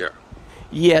course. Take care.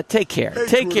 Yeah, take care. Hey,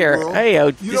 take care. Girl, Hey,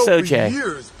 this for OJ.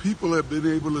 years, people have been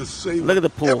able to say Look at the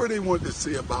pool. whatever they want to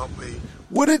say about me.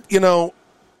 Would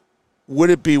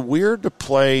it be weird to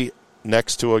play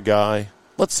next to a guy?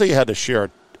 Let's say you had to share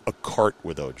a cart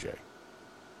with OJ.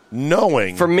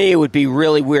 Knowing. For me, it would be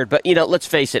really weird. But, let's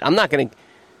face it. I'm not going to.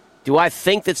 Do I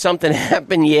think that something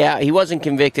happened? Yeah, he wasn't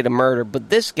convicted of murder. But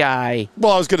this guy.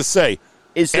 Well, I was going to say.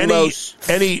 Is the most.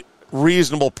 Any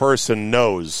reasonable person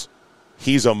knows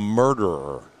he's a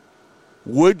murderer.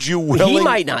 Would you willing? He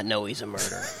might not know he's a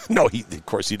murderer. No, of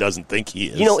course he doesn't think he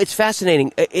is. It's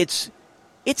fascinating.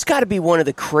 It's got to be one of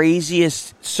the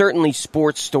craziest, certainly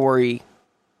sports story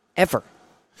ever.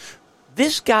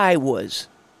 This guy was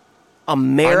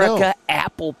America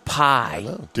apple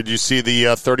pie. Did you see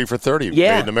the 30 for 30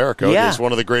 Yeah. made in America? Yeah. It's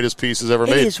one of the greatest pieces ever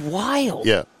made. It is wild.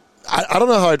 Yeah. I don't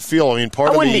know how I'd feel. I mean,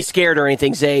 I wouldn't be scared or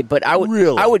anything, Zay, but I would.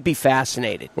 Really? I would be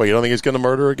fascinated. Well, you don't think he's going to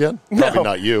murder again? No. Probably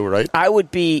not you, right? It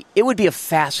would be a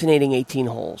fascinating 18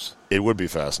 holes. It would be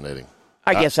fascinating.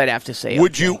 I guess I'd have to say.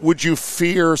 Would you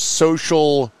fear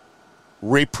social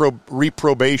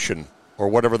reprobation or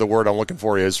whatever the word I'm looking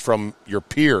for is from your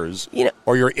peers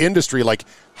or your industry? Like,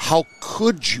 how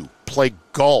could you play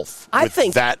golf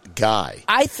with that guy?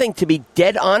 I think, to be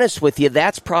dead honest with you,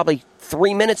 that's probably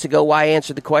 3 minutes ago why I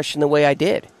answered the question the way I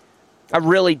did. I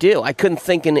really do. I couldn't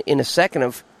think in a second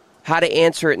of how to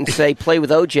answer it and say play with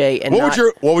OJ. And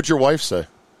what would your wife say?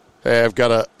 Hey, I've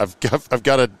got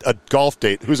a golf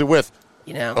date. Who's it with?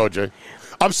 OJ.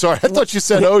 I'm sorry. I thought you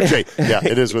said OJ. Yeah,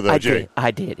 it is with OJ.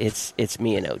 I did. It's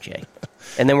me and OJ.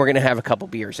 And then we're going to have a couple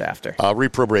beers after.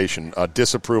 Reprobation,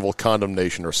 disapproval,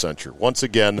 condemnation, or censure. Once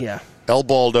again, El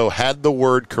Baldo had the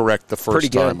word correct the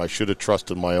first time. I should have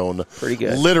trusted my own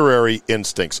literary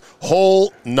instincts.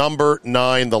 Hole number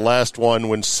 9, the last one.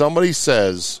 When somebody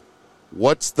says,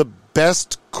 what's the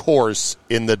best course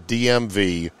in the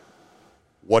DMV,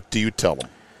 what do you tell them?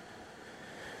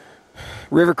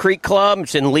 River Creek Club.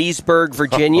 It's in Leesburg,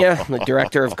 Virginia. I'm the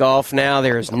director of golf now.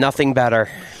 There is nothing better.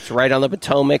 It's right on the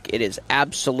Potomac. It is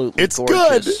absolutely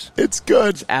gorgeous. Good. It's good.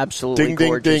 It's absolutely ding,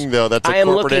 gorgeous. Ding, ding, though. That's a I am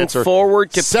corporate looking answer.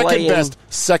 forward to second playing...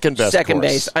 Second best Second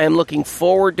course. base. I am looking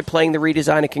forward to playing the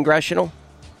redesign of Congressional.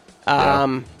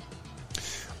 I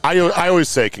always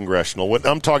say Congressional. When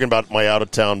I'm talking about my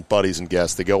out-of-town buddies and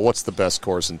guests, they go, what's the best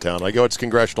course in town? I go, it's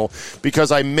Congressional,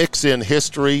 because I mix in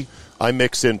history, I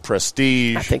mix in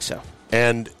prestige. I think so.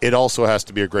 And it also has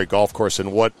to be a great golf course.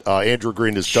 And what Andrew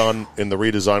Green has done in the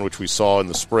redesign, which we saw in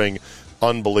the spring,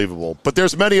 unbelievable. But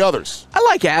there's many others. I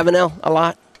like Avenel a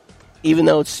lot, even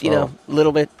though it's, a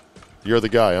little bit. You're the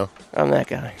guy, huh? I'm that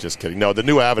guy. Just kidding. No, the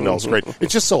new Avenel is great.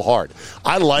 It's just so hard.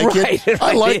 I like it.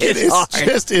 I like it.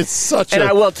 It's such and a...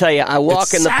 I will tell you, I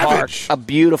walk in the savage. park. A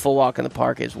beautiful walk in the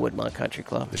park is Woodmont Country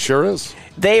Club. It sure is.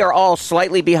 They are all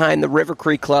slightly behind the River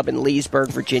Creek Club in Leesburg,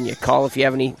 Virginia. Call if you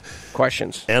have any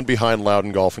questions. And behind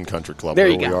Loudon Golf and Country Club, there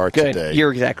where you go. we are Good. today.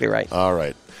 You're exactly right. All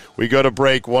right. We go to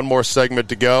break. One more segment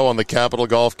to go on the Capital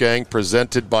Golf Gang,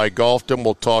 presented by Golfdom.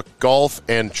 We'll talk golf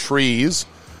and trees.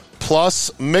 Plus,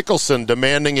 Mickelson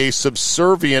demanding a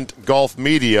subservient golf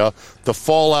media, the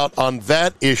fallout on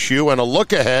that issue, and a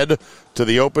look ahead to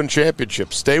the Open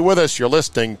Championship. Stay with us. You're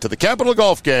listening to the Capital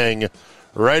Golf Gang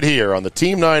right here on the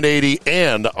Team 980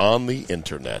 and on the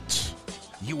Internet.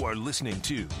 You are listening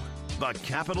to the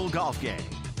Capital Golf Gang.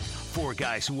 4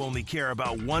 guys who only care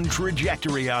about one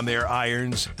trajectory on their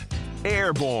irons,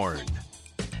 airborne.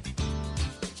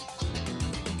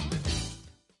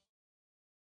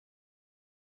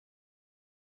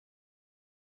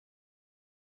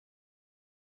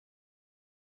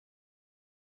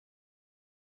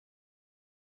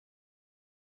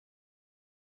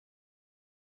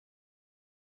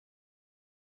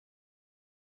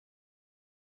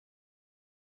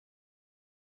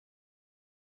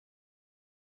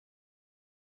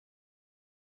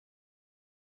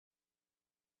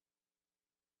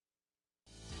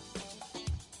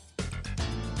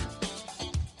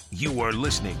 You are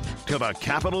listening to the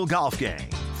Capital Golf Gang.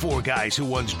 4 guys who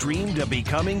once dreamed of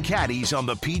becoming caddies on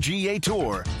the PGA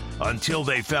Tour until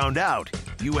they found out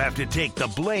you have to take the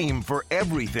blame for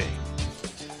everything.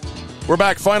 We're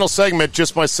back. Final segment.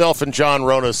 Just myself and John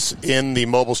Ronis in the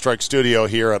Mobile Strike studio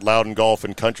here at Loudon Golf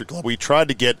and Country Club. We tried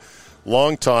to get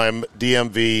longtime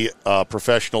DMV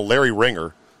professional Larry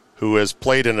Ringer, who has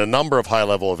played in a number of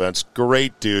high-level events.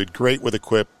 Great dude, great with a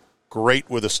quip, great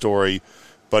with a story,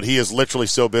 but he is literally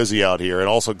so busy out here. And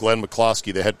also Glenn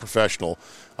McCloskey, the head professional,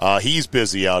 he's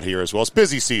busy out here as well. It's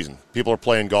busy season. People are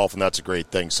playing golf, and that's a great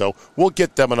thing. So we'll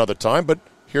get them another time, but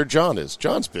here John is.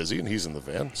 John's busy, and he's in the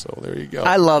van, so there you go.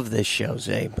 I love this show,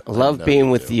 Zabe. I love being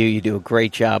with you. You do a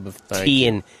great job of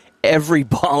teeing every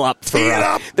ball up for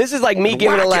us. This is like me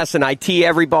giving a lesson. I tee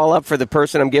every ball up for the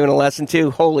person I'm giving a lesson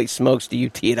to. Holy smokes, do you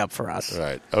tee it up for us.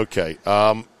 Right, okay.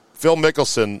 Phil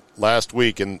Mickelson last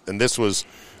week, and this was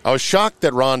 – I was shocked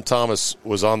that Ron Thomas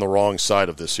was on the wrong side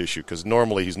of this issue because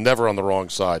normally he's never on the wrong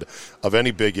side of any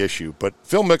big issue. But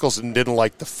Phil Mickelson didn't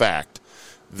like the fact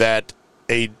that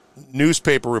a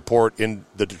newspaper report in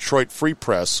the Detroit Free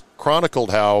Press chronicled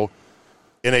how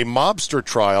in a mobster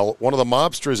trial, one of the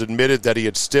mobsters admitted that he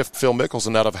had stiffed Phil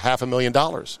Mickelson out of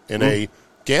 $500,000 in a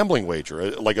gambling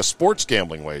wager, like a sports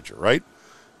gambling wager, right?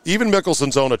 Even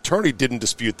Mickelson's own attorney didn't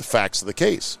dispute the facts of the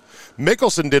case.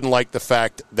 Mickelson didn't like the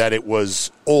fact that it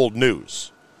was old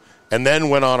news and then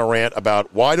went on a rant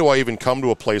about why do I even come to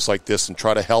a place like this and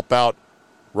try to help out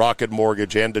Rocket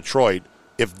Mortgage and Detroit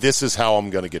if this is how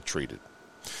I'm going to get treated.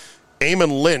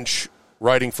 Eamon Lynch,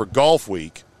 writing for Golf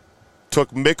Week, took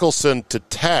Mickelson to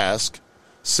task,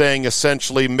 saying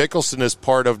essentially Mickelson is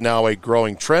part of now a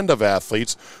growing trend of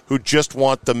athletes who just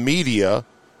want the media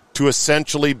to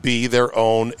essentially be their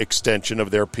own extension of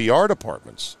their PR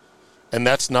departments. And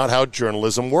that's not how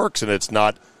journalism works, and it's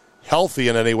not healthy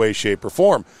in any way, shape, or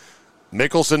form.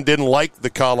 Mickelson didn't like the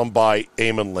column by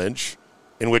Eamon Lynch,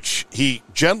 in which he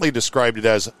gently described it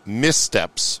as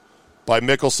missteps by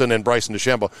Mickelson and Bryson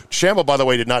DeChambeau. DeChambeau, by the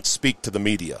way, did not speak to the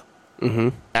media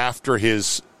after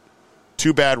his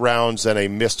 2 bad rounds and a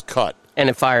missed cut. And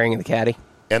the firing of the caddy.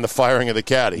 And the firing of the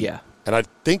caddy. Yeah. And I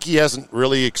think he hasn't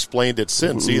really explained it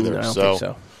since either. I don't think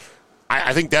so.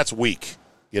 I think that's weak.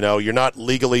 You know, you're not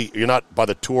by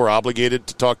the tour obligated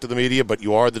to talk to the media, but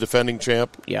you are the defending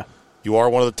champ. Yeah. You are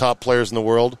one of the top players in the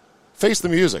world. Face the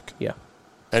music. Yeah.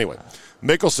 Anyway,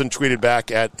 Mickelson tweeted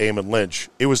back at Eamon Lynch,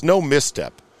 "It was no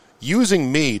misstep.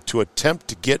 Using me to attempt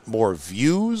to get more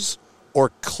views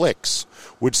or clicks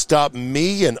would stop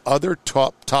me and other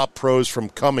top pros from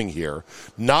coming here,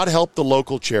 not help the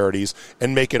local charities,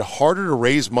 and make it harder to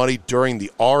raise money during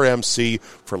the RMC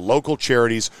for local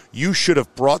charities. You should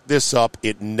have brought this up.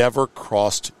 It never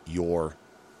crossed your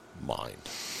mind."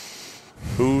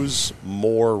 Who's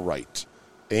more right,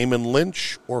 Eamon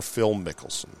Lynch or Phil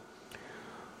Mickelson?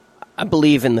 I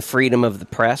believe in the freedom of the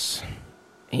press,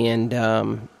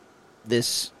 and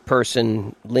this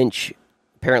person, Lynch,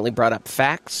 apparently brought up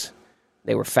facts.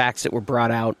 They were facts that were brought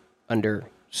out under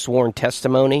sworn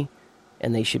testimony,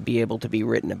 and they should be able to be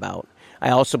written about.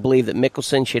 I also believe that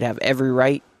Mickelson should have every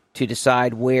right to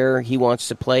decide where he wants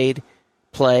to play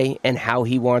and how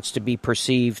he wants to be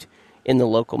perceived in the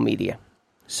local media.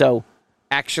 So,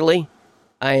 actually,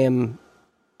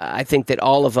 I think that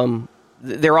all of them,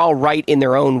 they're all right in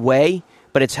their own way,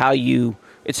 but it's how you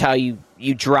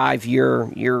drive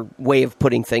your way of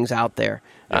putting things out there.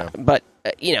 But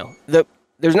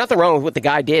there's nothing wrong with what the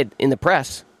guy did in the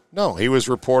press. No, he was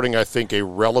reporting, I think, a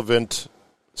relevant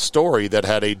story that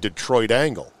had a Detroit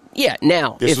angle. Yeah,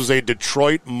 now this was a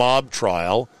Detroit mob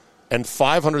trial, and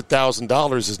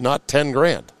 $500,000 is not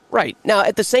 $10,000. Right. Now,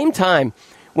 at the same time,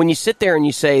 when you sit there and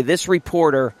you say this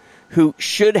reporter who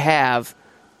should have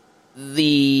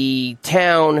the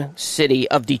city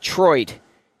of Detroit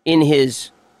in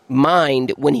his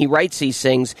mind when he writes these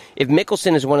things, if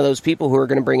Mickelson is one of those people who are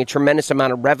going to bring a tremendous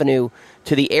amount of revenue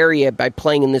to the area by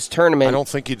playing in this tournament. I don't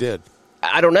think he did.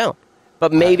 I don't know.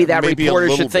 But maybe that reporter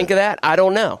should think of that. I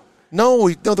don't know. No,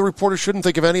 the reporter shouldn't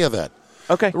think of any of that.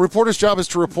 Okay. The reporter's job is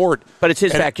to report. But it's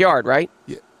his backyard, right?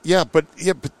 Yeah, but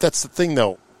that's the thing,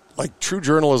 though. Like, true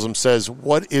journalism says,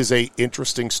 what is a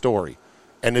interesting story?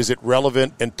 And is it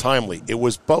relevant and timely? It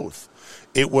was both.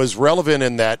 It was relevant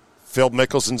in that Phil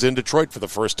Mickelson's in Detroit for the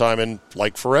first time in,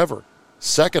 forever.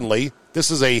 Secondly,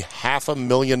 this is a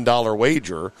 $500,000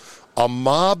 wager. A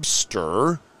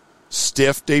mobster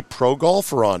stiffed a pro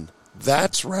golfer on.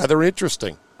 That's rather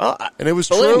interesting. And it was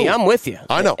Believe true. me, I'm with you.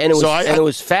 I know. And it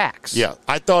was facts. Yeah,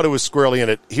 I thought it was squarely in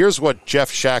it. Here's what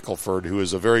Jeff Shackelford, who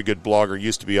is a very good blogger,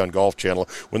 used to be on Golf Channel,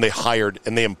 when they hired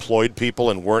and they employed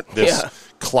people and weren't this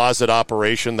closet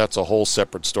operation. That's a whole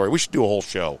separate story. We should do a whole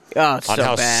show on so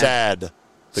how bad. sad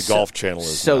the Golf Channel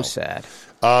is So now. sad.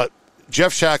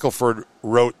 Jeff Shackelford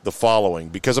wrote the following,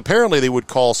 because apparently they would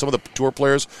call some of the tour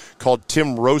players called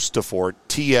Tim Rostafort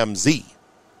TMZ.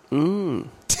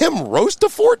 Tim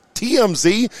Rostafort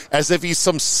TMZ, as if he's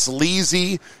some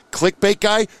sleazy clickbait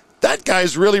guy. That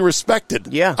guy's really respected.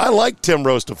 Yeah. I like Tim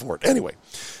Rostafort. Anyway,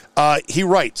 he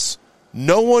writes,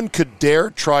 no one could dare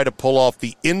try to pull off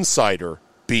the insider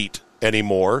beat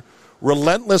anymore.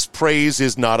 Relentless praise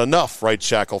is not enough, writes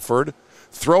Shackelford.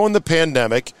 Throw in the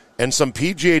pandemic, and some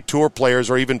PGA Tour players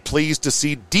are even pleased to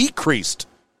see decreased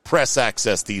press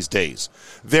access these days.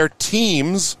 Their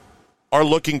teams are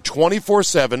looking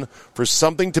 24/7 for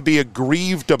something to be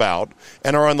aggrieved about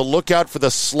and are on the lookout for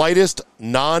the slightest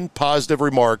non-positive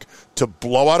remark to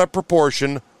blow out of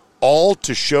proportion, all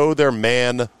to show their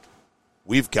man,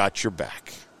 we've got your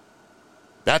back.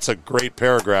 That's a great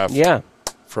paragraph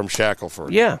from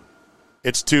Shackelford. Yeah.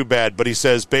 It's too bad, but he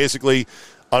says basically,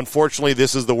 unfortunately,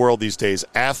 this is the world these days.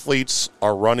 Athletes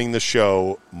are running the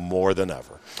show more than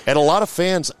ever. And a lot of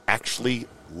fans actually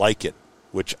like it,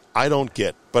 which I don't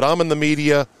get. But I'm in the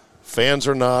media. Fans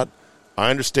are not. I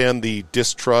understand the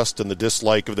distrust and the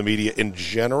dislike of the media in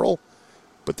general.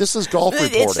 But this is golf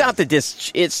reporting. It's not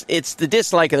it's the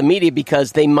dislike of the media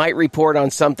because they might report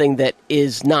on something that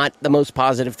is not the most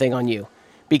positive thing on you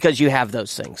because you have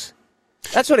those things.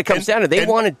 That's what it comes down to. They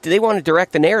want to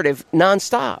direct the narrative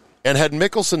nonstop. And had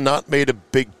Mickelson not made a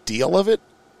big deal of it,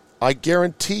 I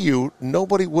guarantee you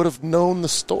nobody would have known the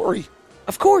story.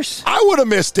 Of course. I would have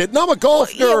missed it, and I'm a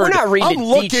golf nerd. Yeah, we're not reading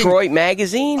Detroit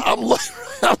Magazine. I'm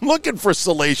looking for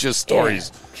salacious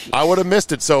stories. I would have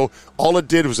missed it, so all it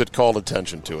did was it called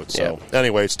attention to it. So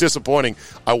anyway, it's disappointing.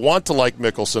 I want to like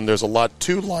Mickelson. There's a lot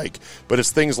to like, but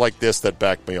it's things like this that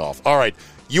back me off. All right,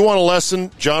 you want a lesson?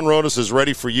 John Ronas is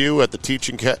ready for you at the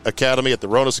Teaching Academy, at the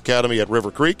Ronas Academy at River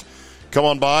Creek. Come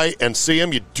on by and see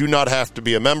him. You do not have to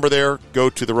be a member there. Go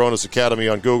to the Ronas Academy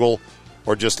on Google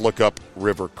or just look up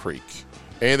River Creek.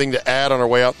 Anything to add on our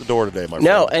way out the door today, my friend?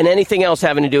 No, and anything else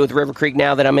having to do with River Creek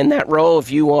now that I'm in that role, if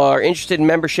you are interested in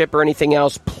membership or anything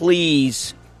else,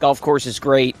 please, golf course is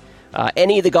great.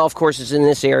 Any of the golf courses in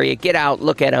this area, get out,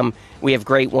 look at them. We have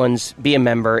great ones. Be a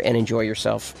member and enjoy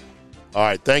yourself. All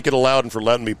right, thank you to Loudon for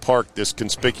letting me park this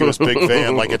conspicuous big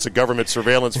van like it's a government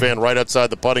surveillance van right outside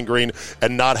the putting green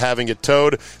and not having it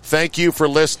towed. Thank you for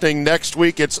listening. Next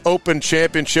week, it's Open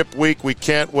Championship Week. We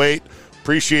can't wait.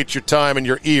 Appreciate your time and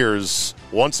your ears.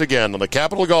 Once again, on the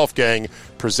Capital Golf Gang,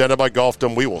 presented by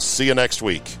Golfdom. We will see you next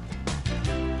week.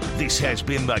 This has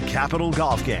been the Capital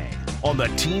Golf Gang on the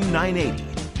Team 980.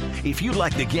 If you'd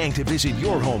like the gang to visit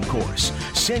your home course,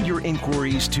 send your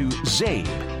inquiries to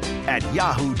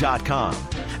zabe@yahoo.com.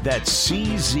 That's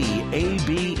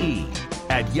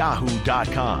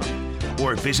CZABE@yahoo.com.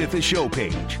 Or visit the show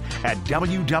page at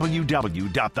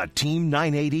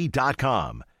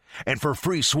www.theteam980.com. And for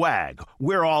free swag,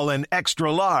 we're all in extra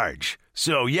large.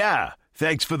 So yeah,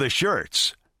 thanks for the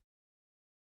shirts.